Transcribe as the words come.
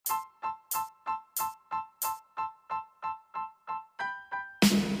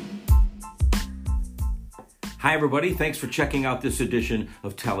Hi, everybody. Thanks for checking out this edition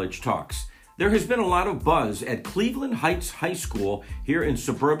of Tellage Talks. There has been a lot of buzz at Cleveland Heights High School here in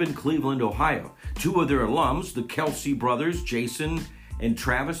suburban Cleveland, Ohio. Two of their alums, the Kelsey brothers, Jason and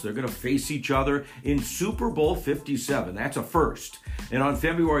Travis, they're going to face each other in Super Bowl 57. That's a first. And on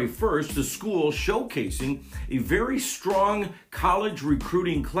February 1st, the school showcasing a very strong college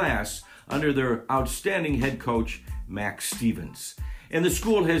recruiting class under their outstanding head coach, Max Stevens. And the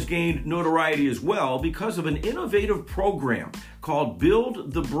school has gained notoriety as well because of an innovative program called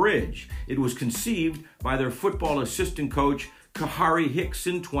Build the Bridge. It was conceived by their football assistant coach, Kahari Hicks,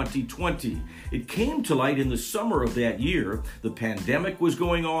 in 2020. It came to light in the summer of that year. The pandemic was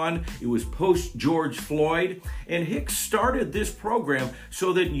going on. It was post-George Floyd. And Hicks started this program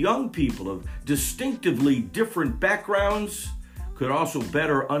so that young people of distinctively different backgrounds could also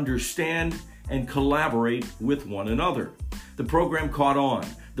better understand and collaborate with one another. The program caught on.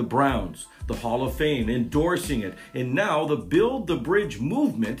 The Browns, the Hall of Fame, endorsing it. And now the Build the Bridge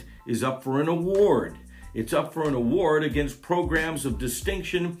movement is up for an award. It's up for an award against programs of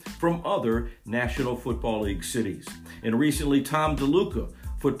distinction from other National Football League cities. And recently, Tom DeLuca,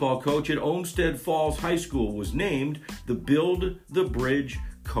 football coach at Olmsted Falls High School, was named the Build the Bridge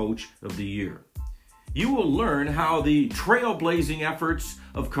Coach of the Year. You will learn how the trailblazing efforts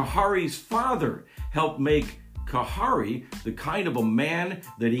of Kahari's father helped make Kahari the kind of a man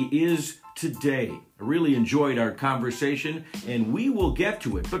that he is today. I really enjoyed our conversation, and we will get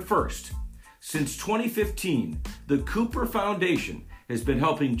to it. But first, since 2015, the Cooper Foundation has been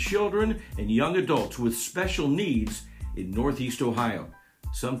helping children and young adults with special needs in Northeast Ohio.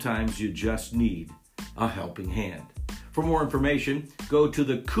 Sometimes you just need a helping hand. For more information, go to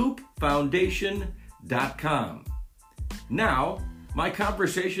thecoopfoundation.com. Now, my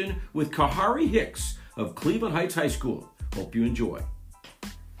conversation with Kahari Hicks of Cleveland Heights High School. Hope you enjoy.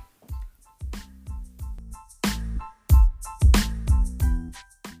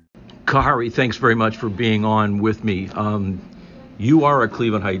 Kahari, thanks very much for being on with me. You are a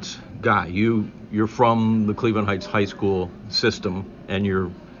Cleveland Heights guy. You're from the Cleveland Heights High School system, and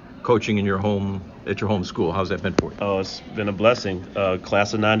you're coaching in your home at your home school. How's that been for you? Oh, it's been a blessing.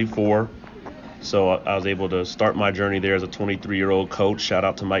 Class of '94. So I was able to start my journey there as a 23-year-old coach. Shout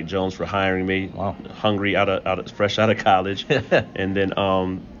out to Mike Jones for hiring me. Wow. Hungry, fresh out of college. And then,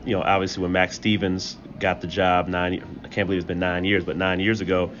 obviously when Max Stevens got the job, I can't believe it's been 9 years, but 9 years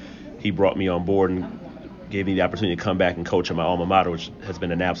ago, he brought me on board and gave me the opportunity to come back and coach at my alma mater, which has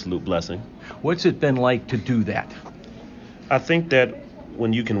been an absolute blessing. What's it been like to do that? I think that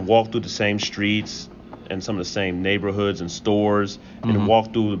when you can walk through the same streets and some of the same neighborhoods and stores, and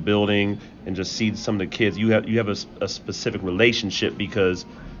walk through the building and just see some of the kids, you have a specific relationship, because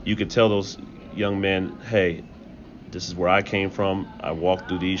you could tell those young men, hey, this is where I came from. I walked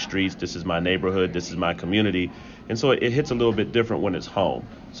through these streets. This is my neighborhood. This is my community. And so it hits a little bit different when it's home.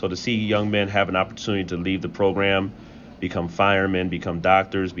 So to see young men have an opportunity to leave the program, become firemen, become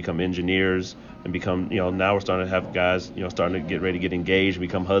doctors, become engineers, and become, now we're starting to have guys, starting to get ready to get engaged,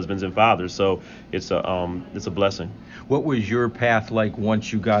 become husbands and fathers. So it's a blessing. What was your path like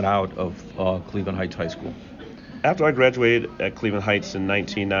once you got out of Cleveland Heights High School? After I graduated at Cleveland Heights in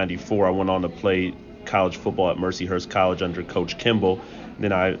 1994, I went on to play college football at Mercyhurst College under Coach Kimball. And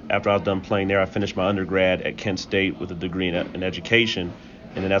then after I was done playing there, I finished my undergrad at Kent State with a degree in education.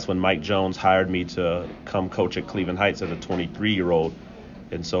 And then that's when Mike Jones hired me to come coach at Cleveland Heights as a 23-year-old.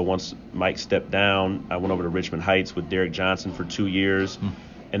 And so once Mike stepped down, I went over to Richmond Heights with Derek Johnson for 2 years.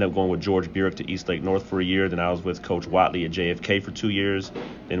 Ended up going with George Burek to Eastlake North for a year. Then I was with Coach Watley at JFK for 2 years.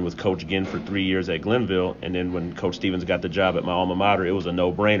 Then with Coach Ginn for 3 years at Glenville. And then when Coach Stevens got the job at my alma mater, it was a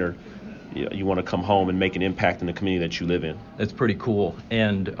no-brainer. You want to come home and make an impact in the community that you live in. That's pretty cool.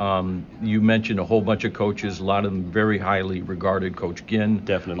 And you mentioned a whole bunch of coaches, a lot of them very highly regarded, Coach Ginn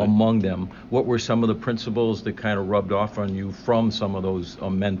Definitely. Among them. What were some of the principles that kind of rubbed off on you from some of those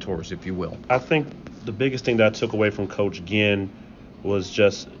mentors, if you will? I think the biggest thing that I took away from Coach Ginn was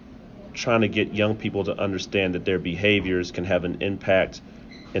just trying to get young people to understand that their behaviors can have an impact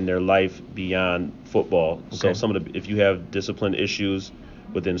in their life beyond football. Okay. So if you have discipline issues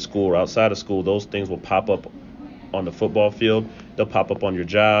within school or outside of school, those things will pop up on the football field. They'll pop up on your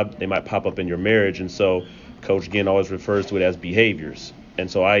job. They might pop up in your marriage. And so Coach Ginn always refers to it as behaviors.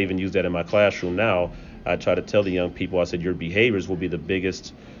 And so I even use that in my classroom now. I try to tell the young people, I said, your behaviors will be the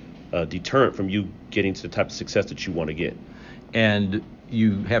biggest deterrent from you getting to the type of success that you want to get. And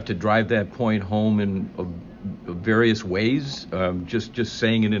you have to drive that point home in various ways. Just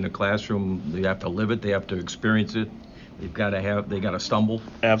saying it in a classroom, they have to live it. They have to experience it. They got to stumble.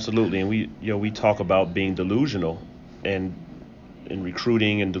 Absolutely. And we talk about being delusional, and in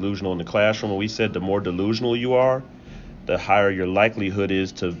recruiting and delusional in the classroom. And we said the more delusional you are, the higher your likelihood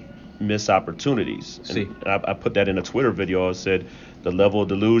is to miss opportunities. And I put that in a Twitter video. I said the level of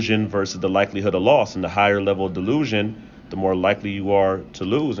delusion versus the likelihood of loss. And the higher level of delusion, the more likely you are to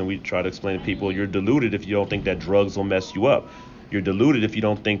lose. And we try to explain to people, you're deluded if you don't think that drugs will mess you up. You're deluded if you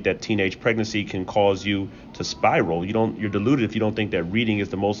don't think that teenage pregnancy can cause you to spiral. You're deluded if you don't think that reading is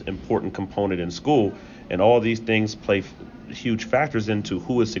the most important component in school. And all these things play huge factors into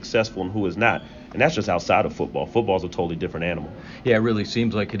who is successful and who is not. And that's just outside of football. Football is a totally different animal. Yeah, it really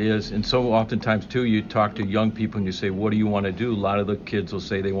seems like it is. And so oftentimes, too, you talk to young people and you say, what do you want to do? A lot of the kids will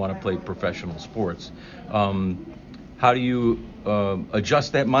say they want to play professional sports. How do you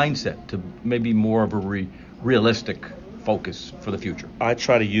adjust that mindset to maybe more of a realistic focus for the future? I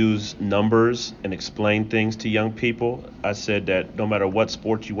try to use numbers and explain things to young people. I said that no matter what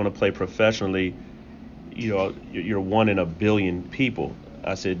sport you want to play professionally, you're one in a billion people.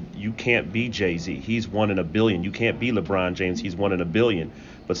 I said, you can't be Jay-Z. He's one in a billion. You can't be LeBron James. He's one in a billion.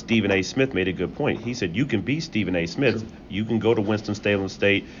 But Stephen A. Smith made a good point. He said, you can be Stephen A. Smith. Sure. You can go to Winston-Salem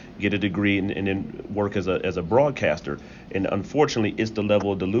State, get a degree, and then work as a broadcaster. And unfortunately, it's the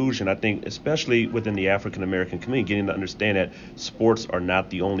level of delusion. I think, especially within the African-American community, getting to understand that sports are not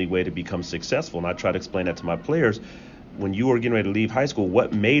the only way to become successful. And I try to explain that to my players. When you are getting ready to leave high school,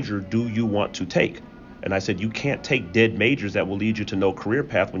 what major do you want to take? And I said, you can't take dead majors that will lead you to no career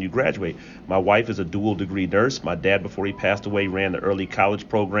path when you graduate. My wife is a dual degree nurse. My dad, before he passed away, ran the early college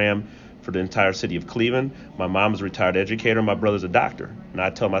program for the entire city of Cleveland. My mom is a retired educator. My brother's a doctor. And I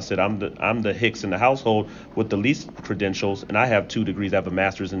tell him, I said, I'm the Hicks in the household with the least credentials, and I have 2 degrees. I have a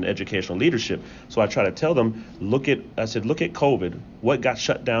master's in educational leadership. So I try to tell them, look at COVID. What got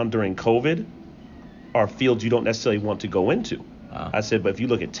shut down during COVID are fields you don't necessarily want to go into. I said, but if you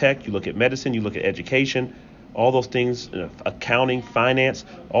look at tech, you look at medicine, you look at education, all those things, accounting, finance,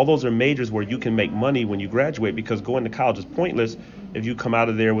 all those are majors where you can make money when you graduate, because going to college is pointless if you come out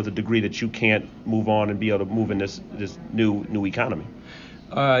of there with a degree that you can't move on and be able to move in this new economy.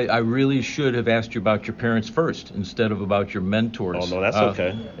 I really should have asked you about your parents first instead of about your mentors. Oh, no, that's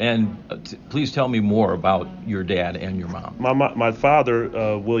okay. And please tell me more about your dad and your mom. My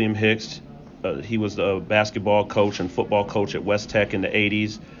father, William Hicks, he was a basketball coach and football coach at West Tech in the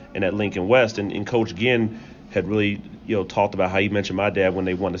 80s and at Lincoln West. And Coach Ginn had really, talked about how he mentioned my dad when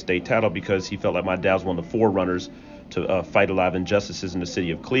they won the state title, because he felt like my dad was one of the forerunners to fight a lot of injustices in the city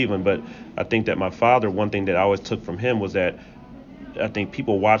of Cleveland. But I think that my father, one thing that I always took from him was that I think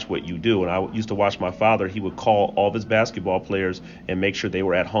people watch what you do. And I used to watch my father. He would call all of his basketball players and make sure they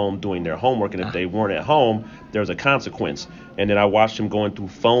were at home doing their homework. And if they weren't at home, there was a consequence. And then I watched him going through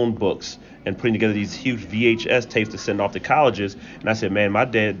phone books and putting together these huge VHS tapes to send off to colleges. And I said, man, my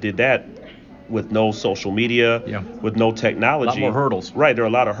dad did that with no social media, with no technology. A lot more hurdles. Right, there are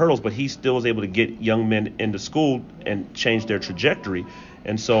a lot of hurdles, but he still was able to get young men into school and change their trajectory.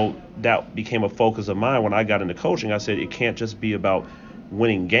 And so that became a focus of mine when I got into coaching. I said, it can't just be about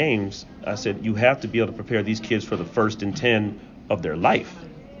winning games. I said, you have to be able to prepare these kids for the 1st and 10 of their life.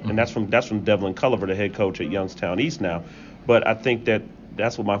 Mm-hmm. And that's from Devlin Culliver, the head coach at Youngstown East now. But I think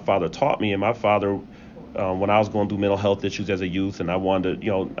that's what my father taught me. And my father, when I was going through mental health issues as a youth and I wanted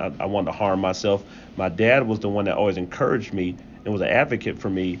to harm myself, my dad was the one that always encouraged me and was an advocate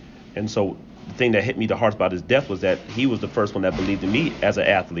for me. And so the thing that hit me the hardest about his death was that he was the first one that believed in me as an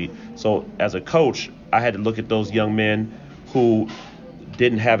athlete. So as a coach, I had to look at those young men who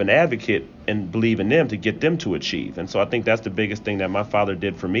didn't have an advocate and believe in them to get them to achieve. And so I think that's the biggest thing that my father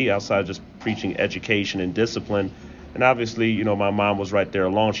did for me, outside of just preaching education and discipline. And obviously, my mom was right there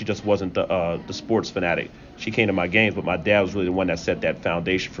along. She just wasn't the sports fanatic. She came to my games, but my dad was really the one that set that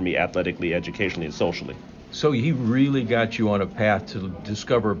foundation for me athletically, educationally, and socially. So he really got you on a path to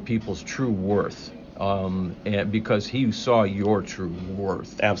discover people's true worth, and because he saw your true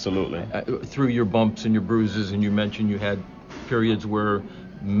worth. Absolutely. Through your bumps and your bruises, and you mentioned you had periods where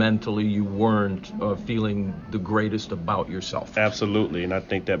mentally you weren't feeling the greatest about yourself. Absolutely, and I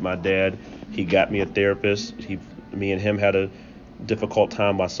think that my dad, he got me a therapist. Me and him had a difficult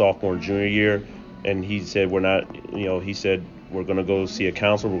time my sophomore and junior year, and he said we're going to go see a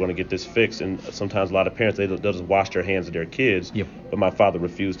counselor, we're going to get this fixed. And sometimes a lot of parents, they'll just wash their hands of their kids. Yep. But my father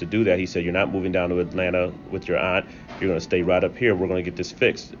refused to do that. He said, you're not moving down to Atlanta with your aunt. You're going to stay right up here. We're going to get this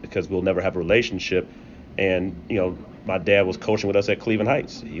fixed because we'll never have a relationship. And, my dad was coaching with us at Cleveland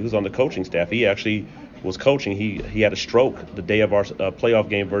Heights. He was on the coaching staff. He actually was coaching. He had a stroke the day of our playoff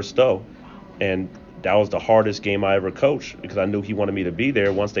game versus Stowe. And that was the hardest game I ever coached because I knew he wanted me to be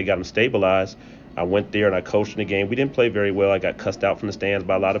there. Once they got him stabilized, I went there and I coached in the game. We didn't play very well. I got cussed out from the stands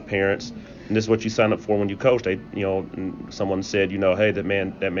by a lot of parents. And this is what you sign up for when you coach. Someone said, hey,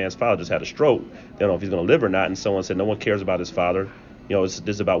 that man's father just had a stroke. They don't know if he's going to live or not. And someone said, no one cares about his father. This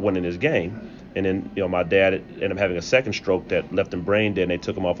is about winning his game. And then, my dad ended up having a second stroke that left him brain dead, and they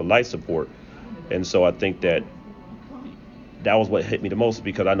took him off of life support. And so I think that was what hit me the most,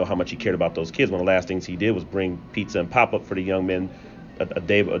 because I know how much he cared about those kids. One of the last things he did was bring pizza and pop-up for the young men a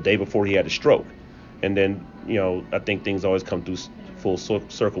day before he had a stroke. And then, I think things always come through full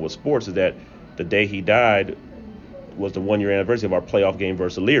circle with sports, is that the day he died was the 1-year anniversary of our playoff game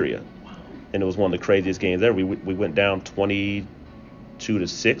versus Elyria. And it was one of the craziest games ever. We went down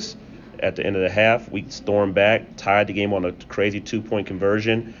 22-6 at the end of the half. We stormed back, tied the game on a crazy 2-point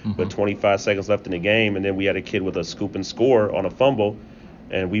conversion with 25 seconds left in the game. And then we had a kid with a scoop and score on a fumble.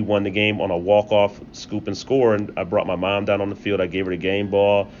 And we won the game on a walk-off scoop and score. And I brought my mom down on the field. I gave her the game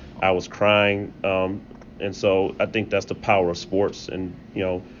ball. I was crying. And so I think that's the power of sports, and,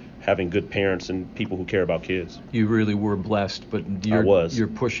 having good parents and people who care about kids. You really were blessed, but you're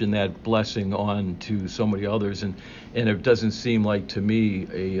pushing that blessing on to so many others. And it doesn't seem like, to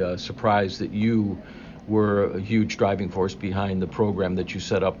me, a surprise that you were a huge driving force behind the program that you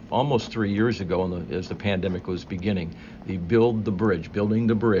set up almost 3 years ago as the pandemic was beginning. Building the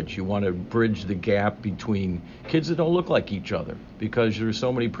bridge. You want to bridge the gap between kids that don't look like each other, because there's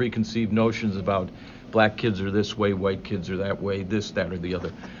so many preconceived notions about black kids are this way, white kids are that way, this, that, or the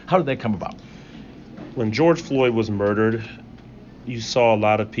other. How did that come about? When George Floyd was murdered, you saw a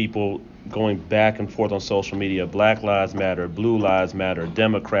lot of people going back and forth on social media. Black Lives Matter, Blue Lives Matter,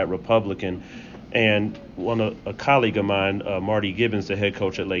 Democrat, Republican. And a colleague of mine, Marty Gibbons, the head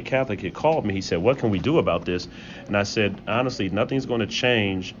coach at Lake Catholic, had called me. He said, what can we do about this? And I said, honestly, nothing's going to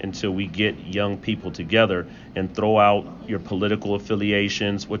change until we get young people together and throw out your political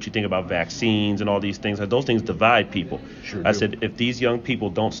affiliations, what you think about vaccines and all these things. Those things divide people. Sure I do. said, if these young people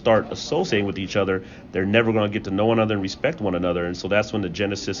don't start associating with each other, they're never going to get to know one another and respect one another. And so that's when the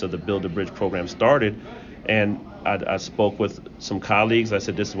genesis of the Build a Bridge program started. And I spoke with some colleagues. I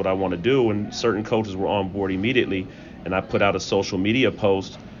said, this is what I want to do. And certain coaches were on board immediately. And I put out a social media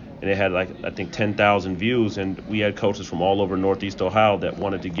post, and it had, I think 10,000 views. And we had coaches from all over Northeast Ohio that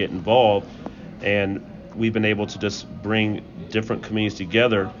wanted to get involved. And we've been able to just bring different communities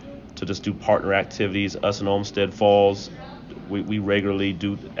together to just do partner activities. Us in Olmsted Falls, we regularly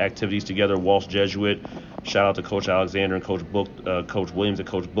do activities together. Walsh Jesuit, shout out to Coach Alexander and Coach Williams and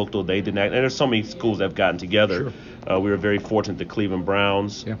Coach Buchtel. They did that. And there's so many schools that have gotten together. Sure. We were very fortunate the Cleveland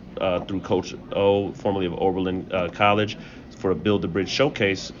Browns, through Coach O, formerly of Oberlin College, for a Build the Bridge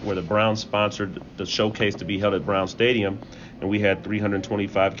showcase, where the Browns sponsored the showcase to be held at Brown Stadium. And we had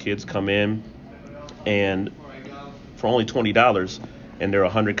 325 kids come in, and for only $20. And there are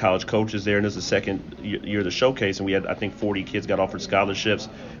 100 college coaches there, and this is the second year of the showcase, and we had, I think, 40 kids got offered scholarships.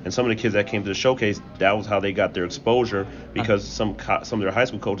 And some of the kids that came to the showcase, that was how they got their exposure, because some of their high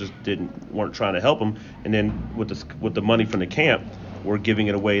school coaches weren't trying to help them. And then with the money from the camp, we're giving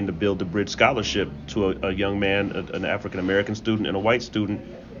it away in the Build the Bridge scholarship to a young man, an African American student and a white student,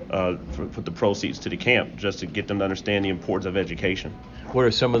 for the proceeds to the camp, just to get them to understand the importance of education. What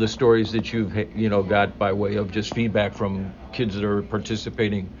are some of the stories that you've got by way of just feedback from kids that are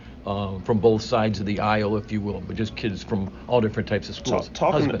participating from both sides of the aisle, if you will, but just kids from all different types of schools?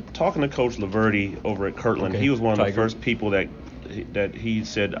 Talking to Coach Laverty over at Kirtland, he was one of the first people that he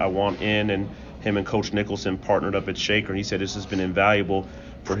said, I want in, and him and Coach Nicholson partnered up at Shaker. He said this has been invaluable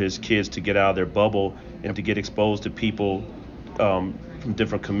for his kids to get out of their bubble and to get exposed to people from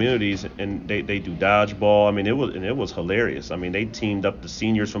different communities, and they do dodgeball. I mean, it was hilarious. I mean, they teamed up the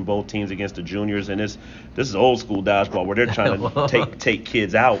seniors from both teams against the juniors, and this is old school dodgeball where they're trying to take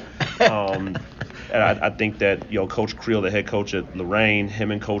kids out. And I think that Coach Creel, the head coach at Lorraine, him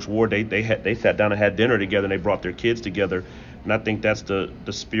and Coach Ward, they sat down and had dinner together, and they brought their kids together. And I think that's the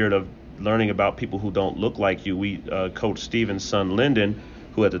spirit of learning about people who don't look like you. We Coach Stevens' son Lyndon,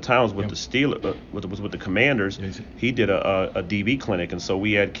 who at the time was with the Steelers, was with the Commanders, he did a DB clinic. And so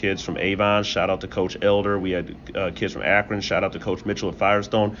we had kids from Avon, shout out to Coach Elder. We had kids from Akron, shout out to Coach Mitchell at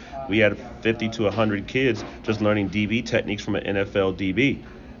Firestone. We had 50 to 100 kids just learning DB techniques from an NFL DB.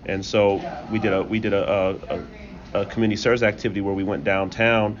 And so we did a community service activity where we went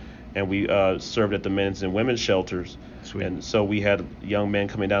downtown and we served at the men's and women's shelters. Sweet. And so we had young men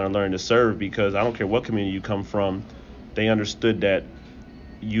coming down and learning to serve, because I don't care what community you come from, they understood that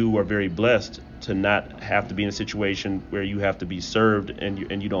you are very blessed to not have to be in a situation where you have to be served and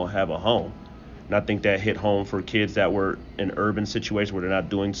you don't have a home. And I think that hit home for kids that were in urban situations where they're not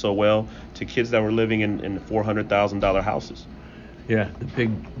doing so well, to kids that were living in $400,000 houses. Yeah,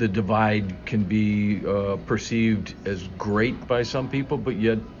 the divide can be perceived as great by some people, but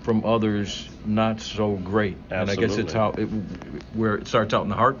yet from others not so great. And I guess it's where it starts out in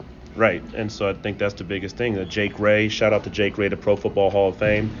the heart. Right, and so I think that's the biggest thing. Jake Ray, shout out to Jake Ray, the Pro Football Hall of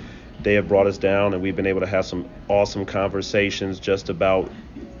Fame. They have brought us down, and we've been able to have some awesome conversations just about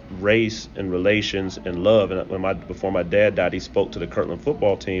race and relations and love. And before my dad died, he spoke to the Kirtland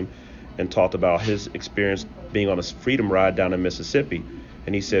football team and talked about his experience being on a freedom ride down in Mississippi.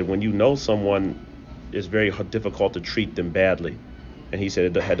 And he said, when you know someone, it's very difficult to treat them badly. And he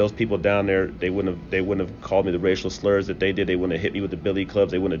said, had those people down there, they wouldn't have called me the racial slurs that they did. They wouldn't have hit me with the billy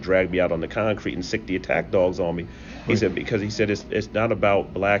clubs. They wouldn't have dragged me out on the concrete and sicked the attack dogs on me. He said, because he said it's not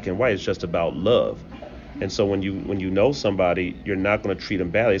about black and white. It's just about love. And so when you know somebody, you're not going to treat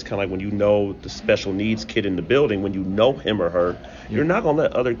them badly. It's kind of like when you know the special needs kid in the building, when you know him or her, you're not going to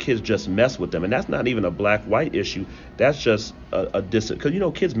let other kids just mess with them. And that's not even a black-white issue. That's just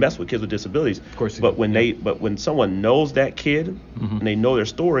because kids mess with kids with disabilities. Of course. But when someone knows that kid and they know their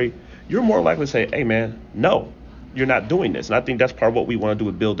story, you're more likely to say, hey man, no, you're not doing this. And I think that's part of what we want to do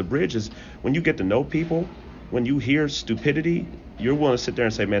with Build the Bridge is when you get to know people, when you hear stupidity, you're willing to sit there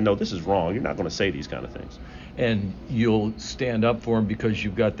and say, man, no, this is wrong. You're not going to say these kind of things. And you'll stand up for them because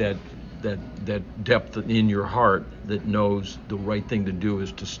you've got that depth in your heart that knows the right thing to do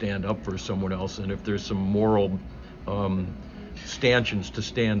is to stand up for someone else. And if there's some moral stanchions to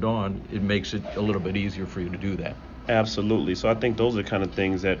stand on, it makes it a little bit easier for you to do that. Absolutely. So I think those are the kind of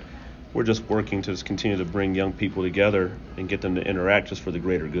things that we're just working to just continue to bring young people together and get them to interact just for the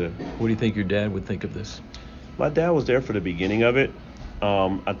greater good. What do you think your dad would think of this? My dad was there for the beginning of it.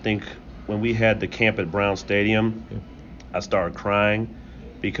 I think when we had the camp at Brown Stadium, I started crying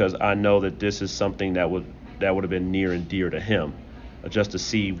because I know that this is something that would have been near and dear to him. Just to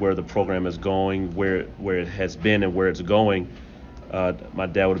see where the program is going, where it has been and where it's going, my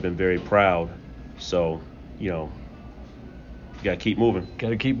dad would have been very proud. So, you got to keep moving. Got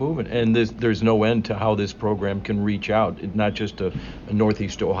to keep moving. And there's no end to how this program can reach out. It's not just a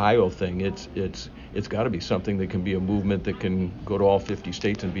Northeast Ohio thing. It's got to be something that can be a movement that can go to all 50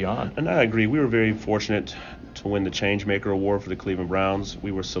 states and beyond. And I agree. We were very fortunate to win the Changemaker Award for the Cleveland Browns.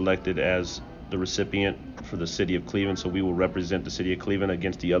 We were selected as the recipient for the city of Cleveland, so we will represent the city of Cleveland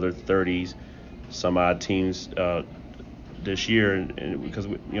against the other 30 some odd teams this year. And because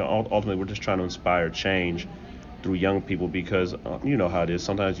ultimately we're just trying to inspire change through young people, because you know how it is.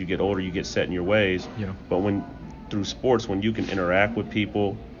 Sometimes you get older, you get set in your ways. Yeah. But through sports, when you can interact with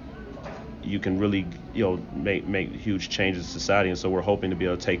people, you can really make huge changes in society. And so we're hoping to be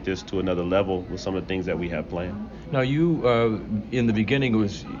able to take this to another level with some of the things that we have planned. Now you in the beginning it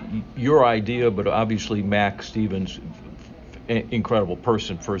was your idea, but obviously Mac Stevens, incredible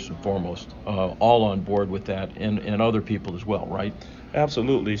person first and foremost, all on board with that, and other people as well, right?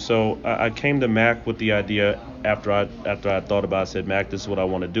 Absolutely. So I came to Mac with the idea after I thought about it. I said, Mac, this is what I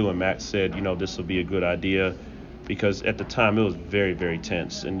want to do. And Mac said, this will be a good idea, because at the time it was very, very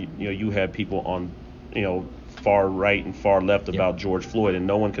tense. And, you had people on, far right and far left about George Floyd, and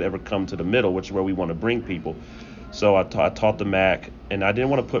no one could ever come to the middle, which is where we want to bring people. So I taught the Mac, and I didn't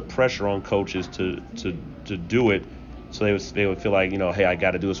want to put pressure on coaches to do it. So they would feel like, hey, I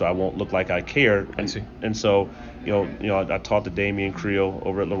got to do it so I won't look like I care. I see. And so, I taught the Damian Creel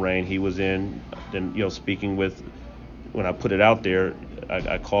over at Lorraine. He was in, then, speaking with, when I put it out there,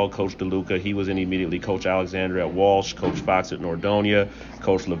 I called Coach DeLuca. He was in immediately. Coach Alexander at Walsh, Coach Fox at Nordonia,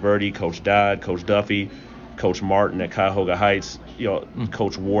 Coach Laverty, Coach Dodd, Coach Duffy, Coach Martin at Cuyahoga Heights,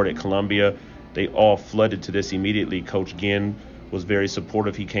 Coach Ward at Columbia. They all flooded to this immediately. Coach Ginn was very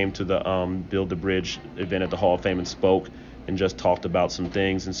supportive. He came to the Build the Bridge event at the Hall of Fame and spoke and just talked about some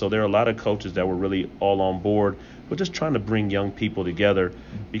things. And so there are a lot of coaches that were really all on board. We're just trying to bring young people together,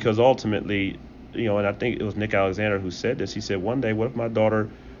 because ultimately, and I think it was Nick Alexander who said this. He said, one day, what if my daughter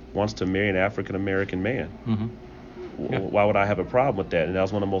wants to marry an African-American man? Mm-hmm. Yeah. Why would I have a problem with that? And that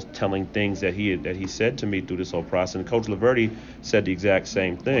was one of the most telling things that he said to me through this whole process. And Coach Laverty said the exact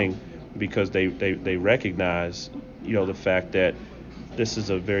same thing, because they recognize, the fact that this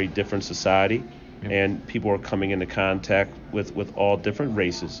is a very different society, and people are coming into contact with all different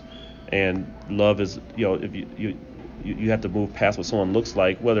races. And love is, if you have to move past what someone looks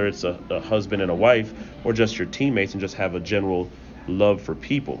like, whether it's a husband and a wife or just your teammates, and just have a general love for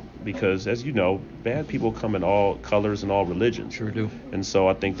people, because as you know, bad people come in all colors and all religions. Sure do. And so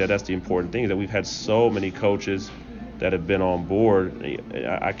I think that's the important thing, that we've had so many coaches that have been on board.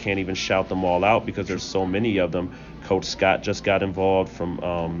 I can't even shout them all out because there's so many of them. Coach Scott just got involved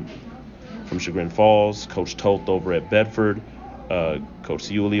from Chagrin Falls, Coach Toth over at Bedford, Coach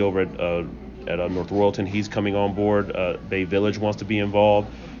Ciuli over at North Royalton. He's coming on board. Bay Village wants to be involved.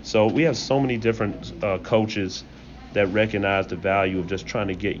 So we have so many different coaches that recognize the value of just trying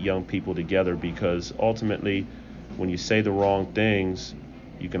to get young people together, because ultimately when you say the wrong things,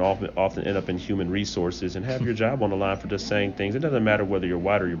 you can often end up in human resources and have your job on the line for just saying things. It doesn't matter whether you're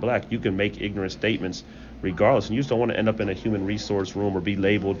white or you're black. You can make ignorant statements regardless, and you just don't want to end up in a human resource room or be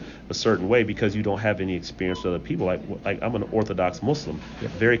labeled a certain way because you don't have any experience with other people. Like I'm an Orthodox Muslim,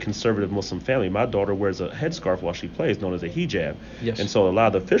 very conservative Muslim family. My daughter wears a headscarf while she plays, known as a hijab. Yes. And so a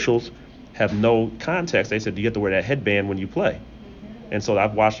lot of the officials have no context. They said, do you have to wear that headband when you play? And so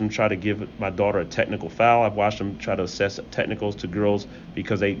I've watched them try to give my daughter a technical foul. I've watched them try to assess technicals to girls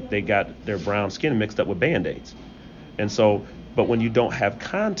because they got their brown skin mixed up with Band-Aids. And so, but when you don't have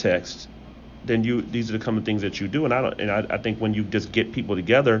context, then these are the kind of things that you do. And I think when you just get people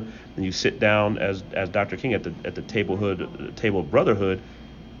together and you sit down as Dr. King at the table of brotherhood,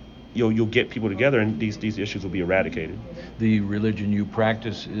 you'll get people together, and these issues will be eradicated. The religion you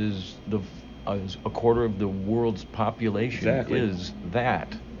practice is a quarter of the world's population. Exactly. Is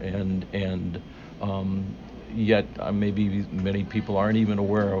that, and yet maybe many people aren't even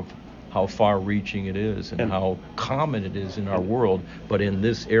aware of how far-reaching it is and how common it is in our world, but in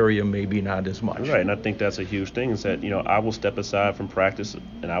this area maybe not as much. Right, and I think that's a huge thing, is that I will step aside from practice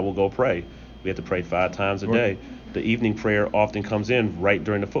and I will go pray. We have to pray 5 times a day. The evening prayer often comes in right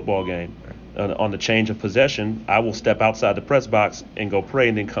during the football game. On the change of possession, I will step outside the press box and go pray,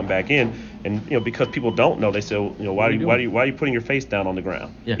 and then come back in. And because people don't know, they say, why are you putting your face down on the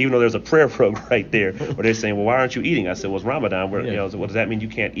ground? Yeah. Even though there's a prayer book right there, where they're saying, well, why aren't you eating? I said, well, it's Ramadan. What does that mean? You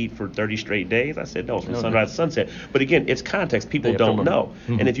can't eat for 30 straight days? I said, no, it's from sunrise to sunset. But again, it's context. People don't know.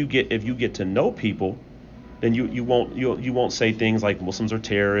 Mm-hmm. And if you get to know people, then you won't say things like Muslims are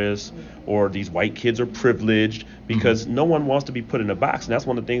terrorists or these white kids are privileged, because no one wants to be put in a box. And that's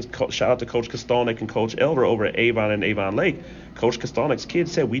one of the things. Shout out to Coach Kostelnik and Coach Elder over at Avon and Avon Lake. Coach Kostelnik's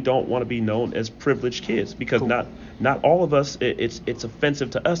kids said we don't want to be known as privileged kids, because not all of us. It's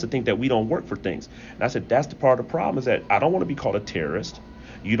offensive to us to think that we don't work for things. And I said that's the part of the problem, is that I don't want to be called a terrorist.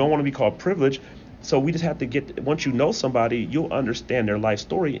 You don't want to be called privileged. So we just have to once you know somebody, you'll understand their life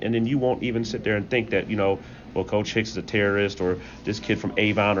story, and then you won't even sit there and think that, well, Coach Hicks is a terrorist, or this kid from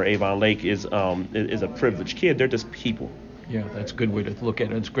Avon or Avon Lake is a privileged kid. They're just people. Yeah, that's a good way to look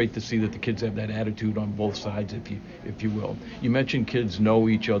at it. It's great to see that the kids have that attitude on both sides, if you will. You mentioned kids know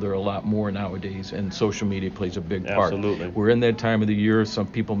each other a lot more nowadays, and social media plays a big part. Absolutely. We're in that time of the year. Some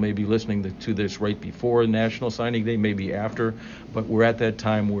people may be listening to this right before National Signing Day, maybe after, but we're at that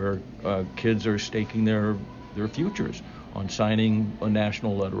time where kids are staking their futures on signing a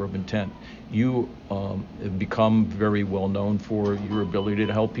national letter of intent. You have become very well known for your ability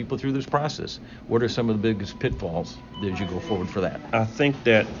to help people through this process. What are some of the biggest pitfalls as you go forward for that? I think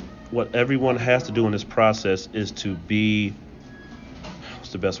that what everyone has to do in this process is to be,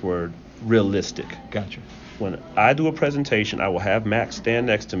 what's the best word, realistic. Gotcha. When I do a presentation, I will have Max stand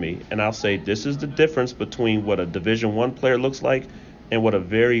next to me, and I'll say, this is the difference between what a Division I player looks like and what a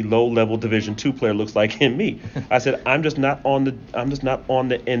very low-level Division II player looks like in me. I said, I'm just not on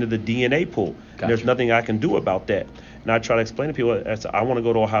the end of the DNA pool. Gotcha. There's nothing I can do about that. And I try to explain to people, I said, I want to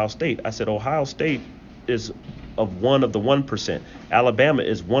go to Ohio State. I said, Ohio State is one of the 1%. Alabama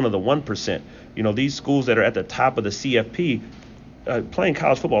is one of the 1%. These schools that are at the top of the CFP, playing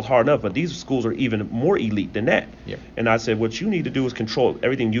college football is hard enough, but these schools are even more elite than that. Yeah. And I said, what you need to do is control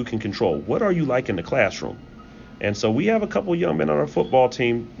everything you can control. What are you like in the classroom? And so we have a couple of young men on our football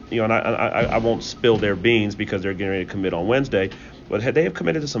team, and I won't spill their beans because they're getting ready to commit on Wednesday, but they have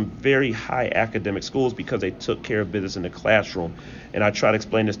committed to some very high academic schools because they took care of business in the classroom. And I try to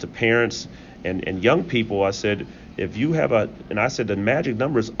explain this to parents and young people. I said, if you have I said the magic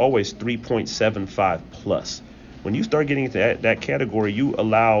number is always 3.75 plus. When you start getting into that category, you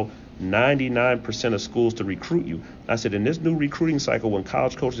allow 99% of schools to recruit you. I said, in this new recruiting cycle, when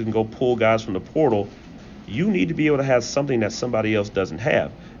college coaches can go pull guys from the portal, you need to be able to have something that somebody else doesn't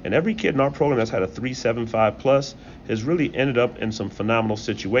have. And every kid in our program that's had a 3.75 plus has really ended up in some phenomenal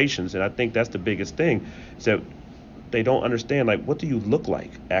situations. And I think that's the biggest thing, is that they don't understand, like, what do you look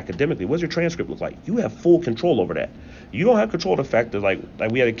like academically? What does your transcript look like? You have full control over that. You don't have control of the fact that, like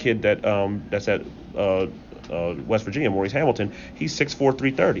we had a kid that's at West Virginia, Maurice Hamilton. He's 6'4",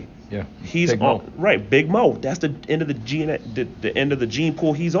 330. Yeah. He's Big on Mo. Right, Big Mo. That's the end of the end of the gene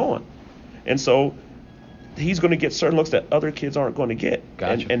pool he's on. And so he's going to get certain looks that other kids aren't going to get.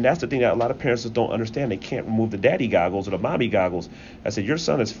 Gotcha. And that's the thing that a lot of parents just don't understand. They can't remove the daddy goggles or the mommy goggles. I said, your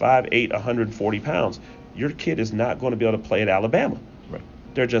son is 5'8", 140 pounds. Your kid is not going to be able to play at Alabama. Right.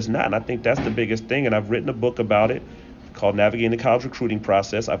 They're just not. And I think that's the biggest thing. And I've written a book about it. called Navigating the College Recruiting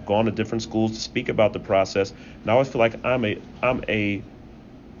Process. I've gone to different schools to speak about the process, and I always feel like I'm a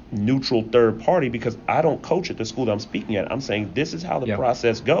neutral third party because I don't coach at the school that I'm speaking at. I'm saying this is how the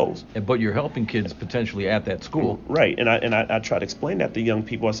process goes. But you're helping kids potentially at that school. Right, and I try to explain that to young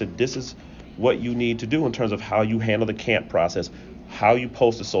people. I said, this is what you need to do in terms of how you handle the camp process, how you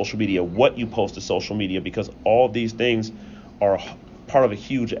post to social media, what you post to social media, because all these things are part of a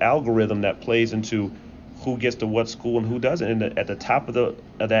huge algorithm that plays into who gets to what school and who doesn't. And at the top of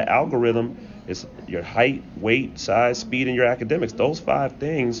that algorithm is your height, weight, size, speed, and your academics. Those 5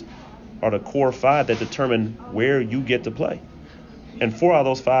 things are the core 5 that determine where you get to play. And 4 out of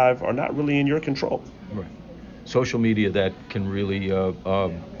those 5 are not really in your control. Right. Social media that can really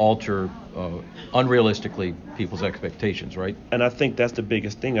alter unrealistically people's expectations, right? And I think that's the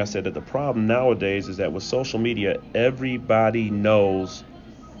biggest thing. I said that the problem nowadays is that with social media, everybody knows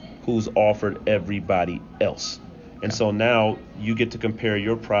who's offered everybody else. And so now you get to compare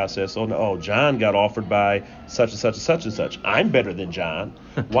your process. Oh, John got offered by such and such and such and such. I'm better than John.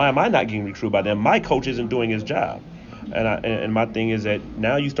 Why am I not getting recruited by them? My coach isn't doing his job. And my thing is that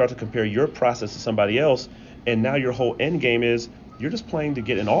now you start to compare your process to somebody else, and now your whole end game is you're just playing to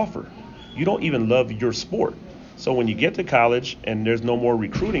get an offer. You don't even love your sport. So when you get to college and there's no more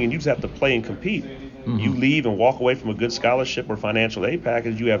recruiting and you just have to play and compete, you leave and walk away from a good scholarship or financial aid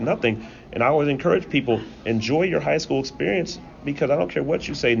package, you have nothing. And I always encourage people, enjoy your high school experience, because I don't care what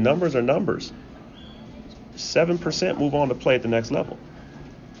you say, numbers are numbers. 7% move on to play at the next level.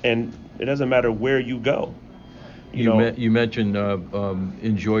 And it doesn't matter where you go. You mentioned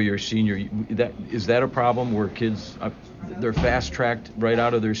enjoy your senior. Is that a problem where kids they're fast tracked right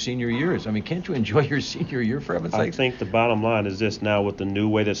out of their senior years? I mean, can't you enjoy your senior year for heaven's sakes? I think the bottom line is this: now with the new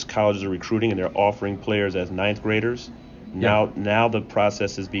way that colleges are recruiting and they're offering players as 9th graders, now the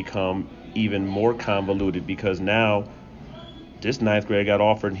process has become even more convoluted, because now this 9th grader got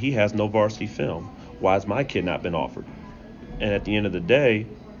offered and he has no varsity film. Why has my kid not been offered? And at the end of the day,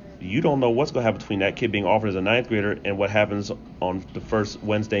 you don't know what's going to happen between that kid being offered as a 9th grader and what happens on the first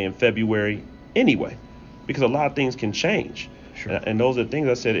Wednesday in February anyway, because a lot of things can change. Sure. And those are things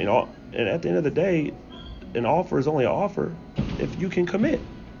I said, and at the end of the day, an offer is only an offer if you can commit.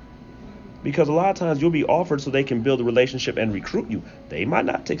 Because a lot of times you'll be offered so they can build a relationship and recruit you. They might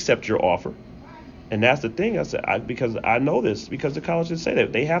not accept your offer. And that's the thing I said, because I know this, because the colleges say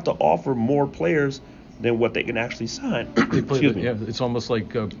that they have to offer more players than what they can actually sign. Excuse me. Yeah, it's almost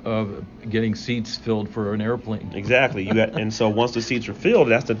like getting seats filled for an airplane. Exactly. And so once the seats are filled,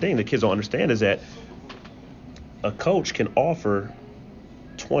 that's the thing the kids don't understand, is that a coach can offer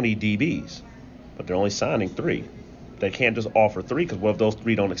 20 DBs, but they're only signing 3. They can't just offer 3, because what if those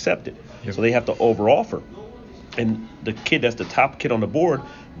 3 don't accept it? Yep. So they have to over-offer. And the kid that's the top kid on the board,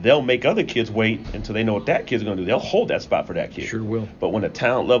 they'll make other kids wait until they know what that kid's going to do. They'll hold that spot for that kid. Sure will. But when the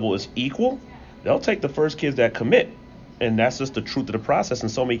talent level is equal, they'll take the first kids that commit. And that's just the truth of the process.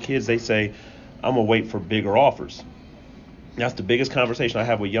 And so many kids, they say, I'm going to wait for bigger offers. That's the biggest conversation I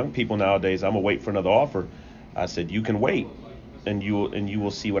have with young people nowadays. I'm going to wait for another offer. I said, you can wait, and you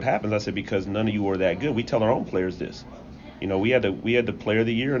will see what happens. I said, because none of you are that good. We tell our own players this. We had the player of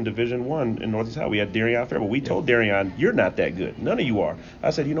the year in Division I in Northeast Ohio. We had Darion Fair, but we told Darion, you're not that good. None of you are.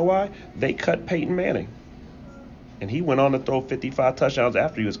 I said, you know why? They cut Peyton Manning. And he went on to throw 55 touchdowns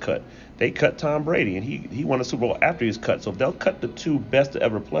after he was cut. They cut Tom Brady, and he won a Super Bowl after he was cut. So if they'll cut the 2 best to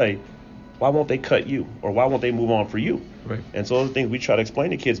ever play, why won't they cut you? Or why won't they move on for you? Right. And so those are things we try to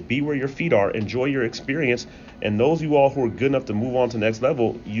explain to kids. Be where your feet are. Enjoy your experience. And those of you all who are good enough to move on to the next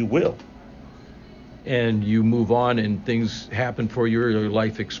level, you will. And you move on and things happen for you, your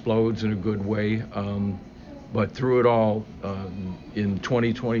life explodes in a good way. But through it all, in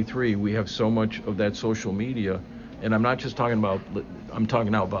 2023, we have so much of that social media. And I'm not just talking about, I'm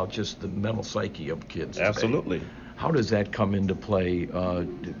talking now about just the mental psyche of kids today. Absolutely. How does that come into play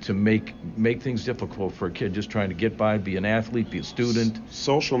to make things difficult for a kid just trying to get by, be an athlete, be a student?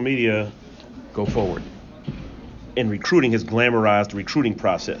 Social media, go forward. In recruiting has glamorized the recruiting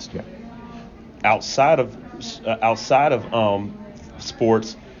process. Yeah. Outside of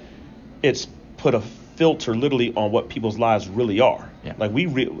sports, it's put a filter literally on what people's lives really are. Yeah. Like we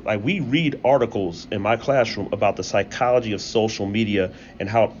read articles in my classroom about the psychology of social media and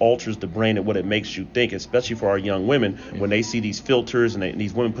how it alters the brain and what it makes you think, especially for our young women. Yeah. When they see these filters and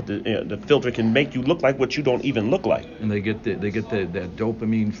these women put the filter can make you look like what you don't even look like. And they get that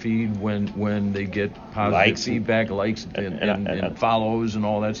dopamine feed when they get positive feedback, likes and follows and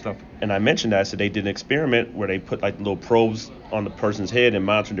all that stuff. And I mentioned that. I said they did an experiment where they put like little probes on the person's head and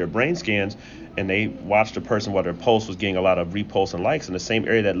monitored their brain scans, and they watched the person while their pulse was getting a lot of repulse and likes. And the same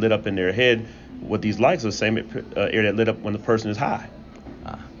area that lit up in their head with these likes was the same area that lit up when the person is high.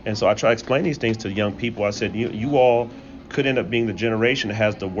 And so I try to explain these things to young people. I said, you all could end up being the generation that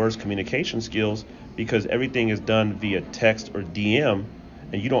has the worst communication skills because everything is done via text or DM,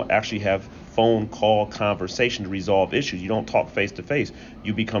 and you don't actually have phone call conversation to resolve issues. You don't talk face to face.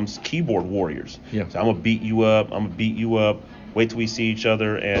 You become keyboard warriors. Yeah. So I'm gonna beat you up. Wait till we see each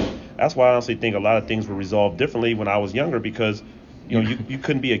other. And that's why I honestly think a lot of things were resolved differently when I was younger, because you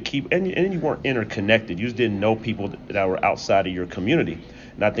couldn't be a key, and you weren't interconnected. You just didn't know people that were outside of your community.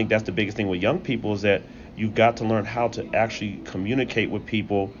 And I think that's the biggest thing with young people, is that you've got to learn how to actually communicate with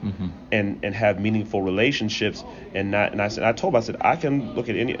people and have meaningful relationships. I said I can look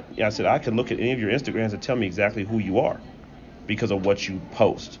at any of your Instagrams and tell me exactly who you are because of what you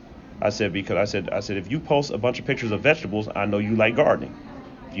post. I said if you post a bunch of pictures of vegetables, I know you like gardening.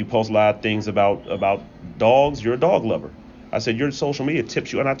 If you post a lot of things about dogs, you're a dog lover. I said your social media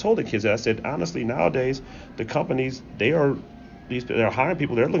tips you, and I told the kids that. I said honestly, nowadays the companies, they're hiring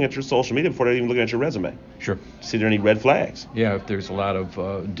people. They're looking at your social media before they're even looking at your resume. Sure. See if there are any red flags. Yeah, if there's a lot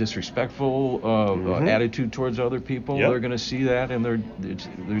of disrespectful attitude towards other people, they're going to see that, and there's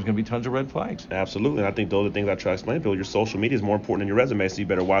going to be tons of red flags. Absolutely. And I think those are the things I try to explain to people. Your social media is more important than your resume, so you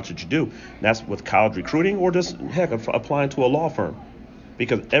better watch what you do. And that's with college recruiting, or just, heck, applying to a law firm.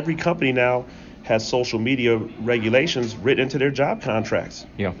 Because every company now has social media regulations written into their job contracts.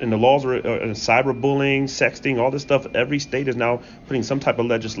 Yeah. And the laws are cyberbullying, sexting, all this stuff. Every state is now putting some type of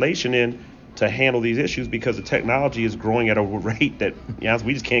legislation in to handle these issues, because the technology is growing at a rate that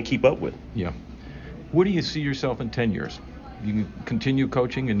we just can't keep up with. Yeah. Where do you see yourself in 10 years? You can continue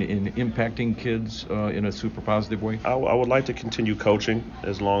coaching and impacting kids in a super positive way? I would like to continue coaching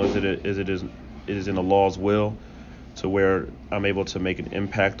as long as it is in the law's will, to where I'm able to make an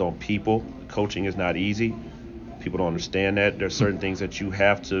impact on people. Coaching is not easy. People don't understand that. There's certain things that you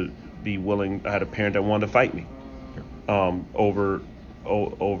have to be willing. I had a parent that wanted to fight me over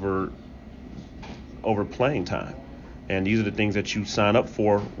playing time. And these are the things that you sign up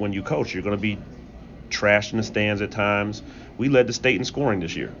for when you coach. You're going to be trashed in the stands at times. We led the state in scoring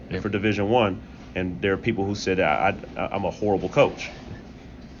this year for Division I, and there are people who said I'm a horrible coach.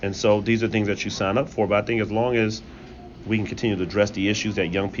 And so these are things that you sign up for. But I think as long as we can continue to address the issues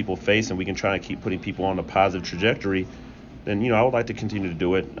that young people face, and we can try to keep putting people on a positive trajectory, then I would like to continue to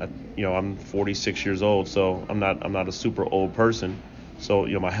do it. I'm 46 years old, so I'm not a super old person. So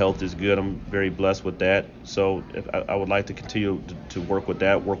my health is good. I'm very blessed with that. So I would like to continue to work with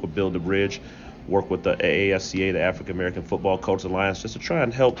that, work with Build the Bridge, work with the AAFCA, the African American Football Coaches Alliance, just to try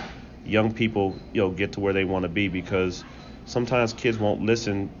and help young people get to where they want to be, because sometimes kids won't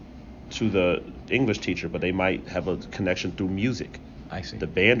listen to the English teacher, but they might have a connection through music. I see. The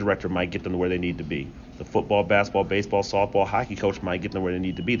band director might get them to where they need to be. The football, basketball, baseball, softball, hockey coach might get them where they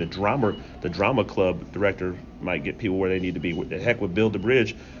need to be. The drama club director might get people where they need to be. Heck, with Build the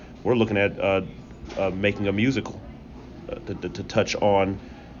Bridge, we're looking at making a musical to touch on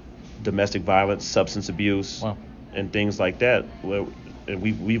domestic violence, substance abuse, and things like that. And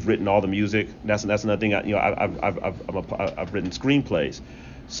we've written all the music. That's another thing. I've written screenplays,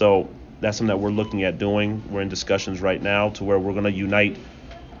 so that's something that we're looking at doing. We're in discussions right now to where we're going to unite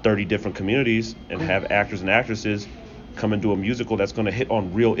 30 different communities and have actors and actresses come and do a musical that's going to hit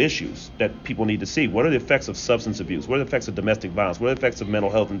on real issues that people need to see. What are the effects of substance abuse? What are the effects of domestic violence? What are the effects of mental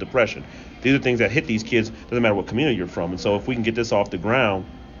health and depression? These are things that hit these kids, doesn't matter what community you're from. And so if we can get this off the ground,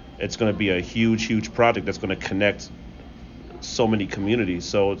 it's going to be a huge, huge project that's going to connect so many communities.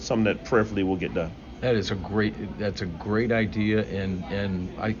 So it's something that prayerfully will get done. That's a great idea, and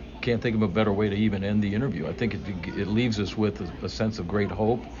I can't think of a better way to even end the interview. I think it leaves us with a sense of great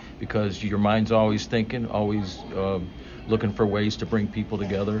hope, because your mind's always thinking, always looking for ways to bring people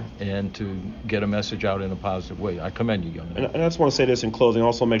together and to get a message out in a positive way. I commend you, young man. And I just want to say this in closing.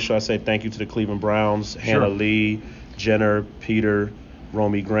 Also make sure I say thank you to the Cleveland Browns, Hannah Lee, Jenner, Peter,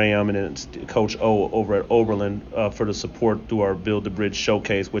 Romy Graham, and then Coach O over at Oberlin for the support through our Build the Bridge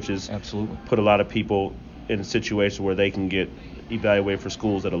showcase, which is put a lot of people in a situation where they can get evaluated for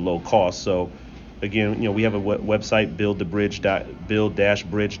schools at a low cost. So again, we have a website,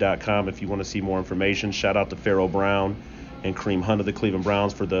 build-bridge.com, if you want to see more information. Shout out to Pharaoh Brown and Kareem Hunt of the Cleveland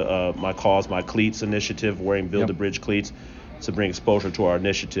Browns for the My Cause, My Cleats initiative, wearing Build the Bridge cleats to bring exposure to our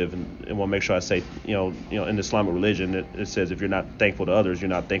initiative. And we'll make sure I say, in the Islamic religion, it says if you're not thankful to others, you're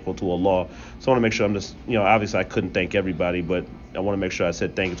not thankful to Allah. So I want to make sure I'm just, obviously I couldn't thank everybody, but I want to make sure I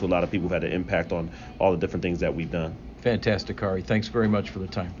said thank you to a lot of people who've had an impact on all the different things that we've done. Fantastic, Khari. Thanks very much for the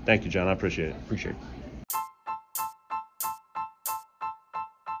time. Thank you, John. I appreciate it. Appreciate it.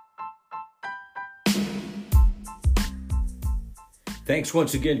 Thanks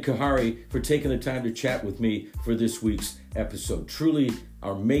once again, Khari, for taking the time to chat with me for this week's episode. Truly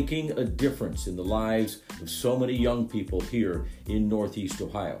are making a difference in the lives of so many young people here in Northeast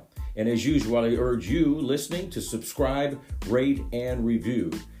Ohio. And as usual, I urge you listening to subscribe, rate, and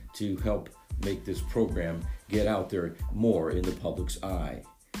review to help make this program get out there more in the public's eye.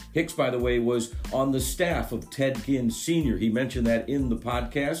 Hicks, by the way, was on the staff of Ted Ginn Sr. He mentioned that in the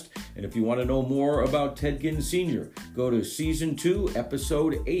podcast. And if you want to know more about Ted Ginn Sr., go to Season 2,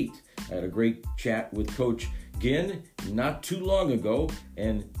 Episode 8. I had a great chat with Coach Ginn not too long ago,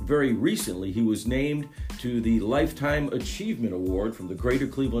 and very recently he was named to the Lifetime Achievement Award from the Greater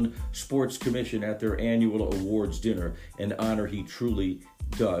Cleveland Sports Commission at their annual awards dinner, an honor he truly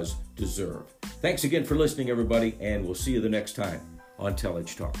does deserve. Thanks again for listening, everybody, and we'll see you the next time on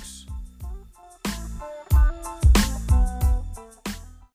Tellage Talks.